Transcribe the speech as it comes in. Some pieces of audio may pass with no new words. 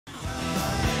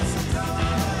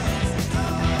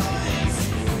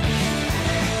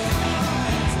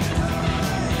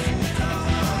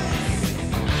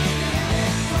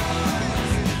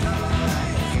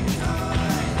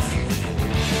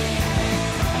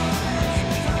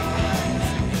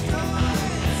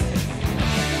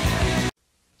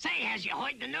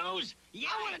like the news? Yeah.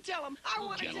 I want to tell him. I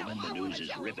want to tell him. Gentlemen, the news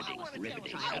is riveting,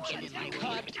 absolutely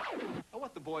riveting.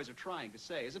 What the boys are trying to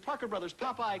say is that Parker Brothers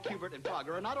Popeye, Cubert, and Frogger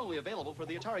are not only available for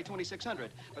the Atari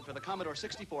 2600, but for the Commodore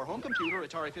 64 home computer,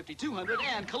 Atari 5200,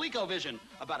 and ColecoVision.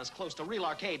 About as close to real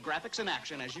arcade graphics and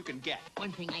action as you can get.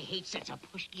 One thing I hate sets a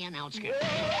pushki on outskirts.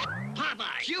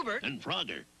 Popeye, Cubert, And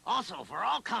Frogger. also for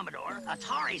all Commodore,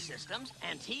 Atari systems,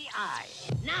 and TI.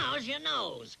 Now's your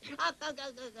nose.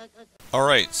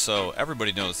 Alright, so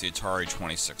everybody knows the Atari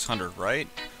 2600, right?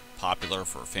 Popular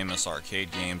for famous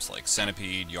arcade games like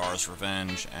Centipede, Yar's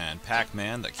Revenge, and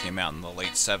Pac-Man that came out in the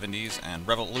late 70s and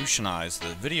revolutionized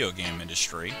the video game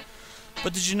industry.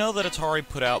 But did you know that Atari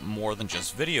put out more than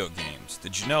just video games?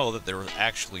 Did you know that there were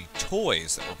actually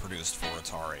toys that were produced for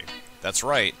Atari? That's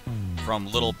right, from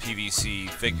little PVC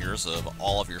figures of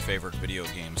all of your favorite video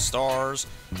game stars,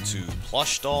 to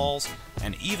plush dolls,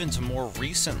 and even to more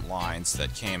recent lines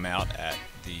that came out at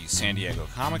the San Diego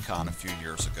Comic-Con a few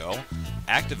years ago.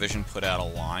 Activision put out a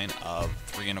line of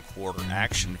 3 1/4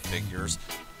 action figures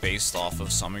based off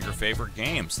of some of your favorite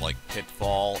games like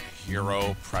Pitfall,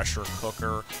 Hero, Pressure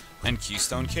Cooker, and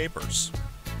Keystone Capers.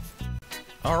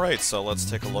 Alright, so let's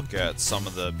take a look at some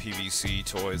of the PVC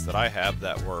toys that I have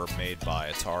that were made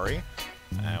by Atari.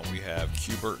 And we have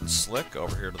Cubert and Slick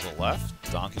over here to the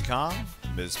left, Donkey Kong,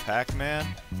 Ms. Pac-Man,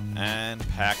 and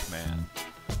Pac-Man.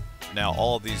 Now,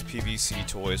 all of these PVC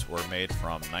toys were made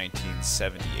from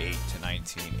 1978 to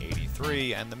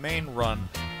 1983, and the main run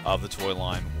of the toy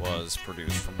line was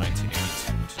produced from 1982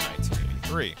 to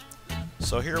 1983.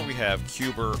 So here we have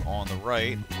Cubert on the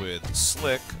right with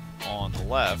Slick on the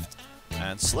left.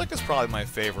 And Slick is probably my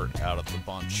favorite out of the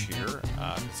bunch here,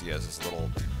 because he has his little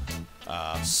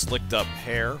slicked up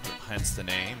hair, hence the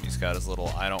name. He's got his little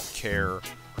I don't care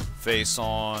face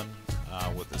on,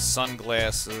 with his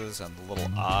sunglasses and the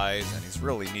little eyes, and he's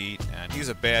really neat. And he's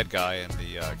a bad guy in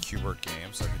the Cubert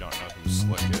game, so if you don't know who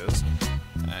Slick is.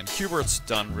 And Cubert's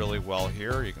done really well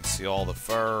here. You can see all the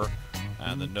fur,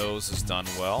 and the nose is done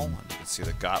well. And you can see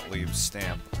the Gottlieb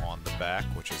stamp on the back,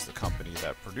 which is the company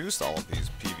that produced all of these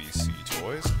PVC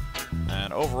toys.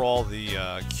 And overall, the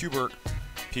Cubert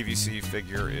PVC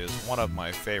figure is one of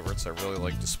my favorites. I really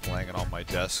like displaying it on my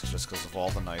desk just because of all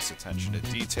the nice attention to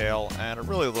detail, and it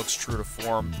really looks true to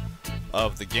form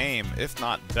of the game, if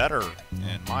not better,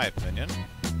 in my opinion.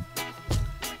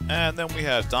 And then we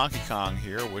have Donkey Kong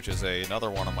here, which is another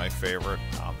one of my favorite.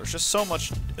 There's just so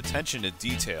much attention to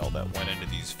detail that went into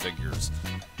these figures.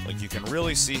 Like, you can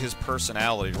really see his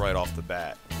personality right off the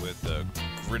bat, with the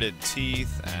gritted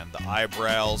teeth and the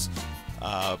eyebrows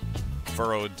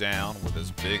furrowed down with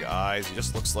his big eyes. He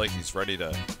just looks like he's ready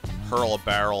to hurl a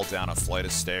barrel down a flight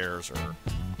of stairs or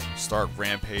start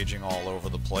rampaging all over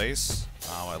the place.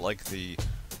 I like the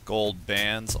gold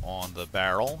bands on the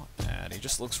barrel, and he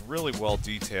just looks really well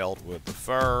detailed with the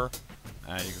fur.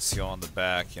 And you can see on the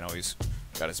back, you know, he's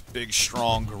got his big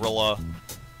strong gorilla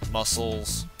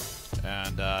muscles,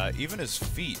 and even his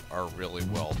feet are really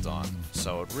well done.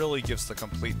 So it really gives the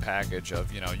complete package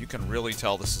of, you know, you can really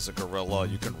tell this is a gorilla,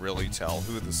 you can really tell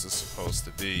who this is supposed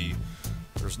to be.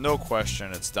 There's no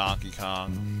question it's Donkey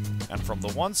Kong. And from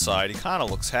the one side, he kind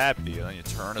of looks happy, and then you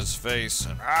turn his face,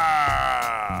 and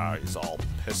he's all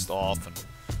pissed off and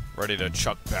ready to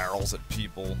chuck barrels at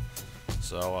people.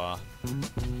 So,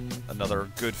 another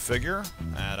good figure.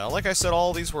 And like I said,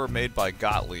 all these were made by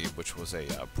Gottlieb, which was a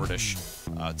British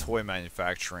toy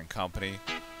manufacturing company.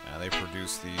 And they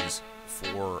produced these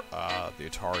for the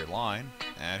Atari line.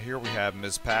 And here we have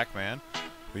Ms. Pac-Man,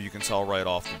 who you can tell right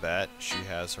off the bat. She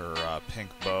has her pink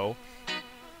bow.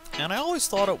 And I always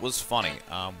thought it was funny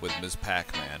with Ms.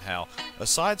 Pac-Man, how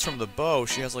aside from the bow,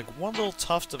 she has like one little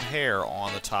tuft of hair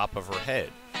on the top of her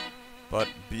head. But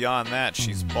beyond that,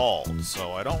 she's bald,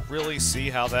 so I don't really see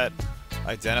how that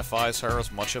identifies her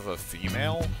as much of a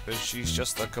female, because she's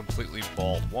just a completely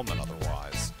bald woman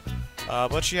otherwise.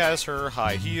 But she has her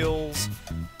high heels,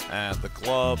 and the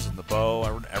gloves, and the bow,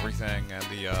 and everything, and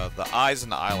the eyes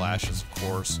and the eyelashes, of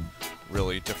course,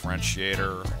 really differentiate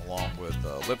her, along with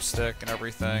the lipstick and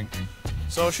everything.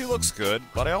 So she looks good,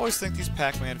 but I always think these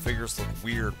Pac-Man figures look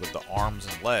weird with the arms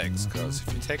and legs, because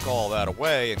if you take all that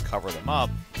away and cover them up,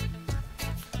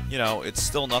 you know, it's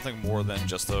still nothing more than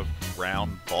just a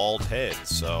round, bald head.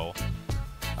 So,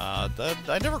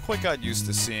 I never quite got used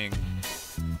to seeing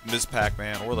Ms.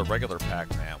 Pac-Man or the regular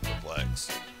Pac-Man with legs.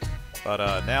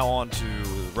 But now on to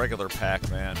the regular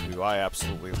Pac-Man, who I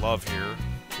absolutely love here.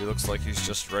 He looks like he's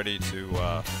just ready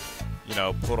to, you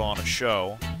know, put on a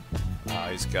show.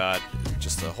 He's got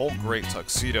just a whole great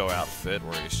tuxedo outfit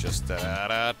where he's just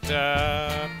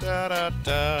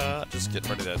just getting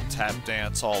ready to tap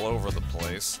dance all over the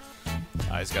place.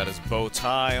 He's got his bow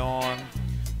tie on,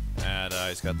 and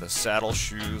he's got the saddle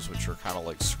shoes, which are kind of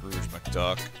like Scrooge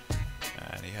McDuck.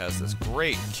 And he has this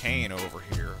great cane over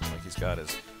here, like he's got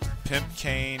his pimp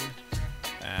cane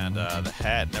and the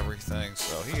hat and everything.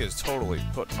 So he is totally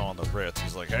putting on the Ritz.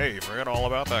 He's like, hey, forget all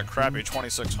about that crappy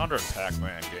 2600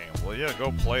 Pac-Man game. Well, yeah,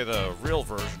 go play the real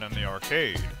version in the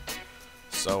arcade.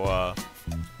 So,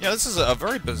 yeah, this is a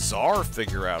very bizarre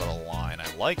figure out of the line.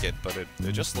 I like it, but it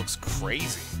just looks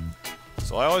crazy.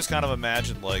 So I always kind of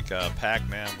imagined, like,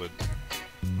 Pac-Man with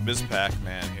Ms.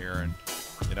 Pac-Man here, and,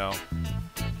 you know,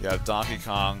 you have Donkey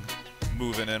Kong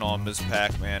moving in on Ms.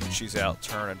 Pac-Man, and she's out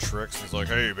turning tricks. He's like,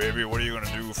 hey, baby, what are you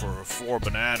gonna do for 4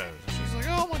 bananas? And she's like,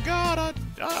 oh my god,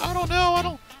 I don't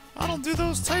know, I don't do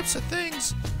those types of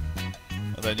things.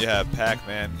 And then you have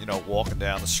Pac-Man, you know, walking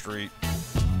down the street,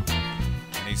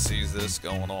 and he sees this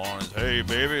going on, and hey,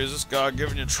 baby, is this guy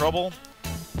giving you trouble?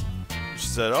 And she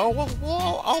said, oh,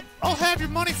 well, I'll have your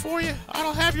money for you. I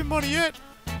don't have your money yet.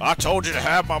 I told you to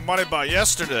have my money by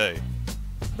yesterday.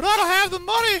 But I don't have the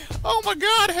money! Oh my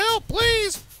god, help,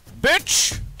 please!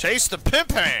 Bitch! Taste the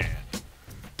pimp hand!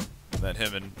 And then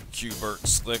him and Q-Bert and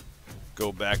Slick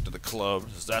go back to the club.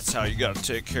 That's how you gotta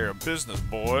take care of business,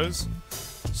 boys.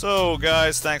 So,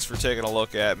 guys, thanks for taking a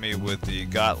look at me with the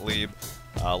Gottlieb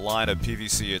line of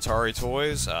PVC Atari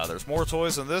toys. There's more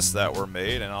toys than this that were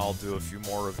made, and I'll do a few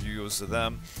more reviews of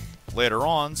them later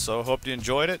on. So, hope you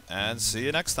enjoyed it, and see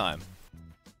you next time.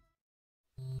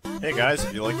 Hey guys,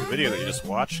 if you liked the video that you just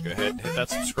watched, go ahead and hit that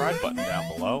subscribe button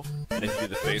down below. And if you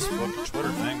do the Facebook and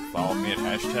Twitter thing, follow me at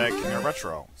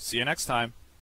 #KingRetro. See you next time.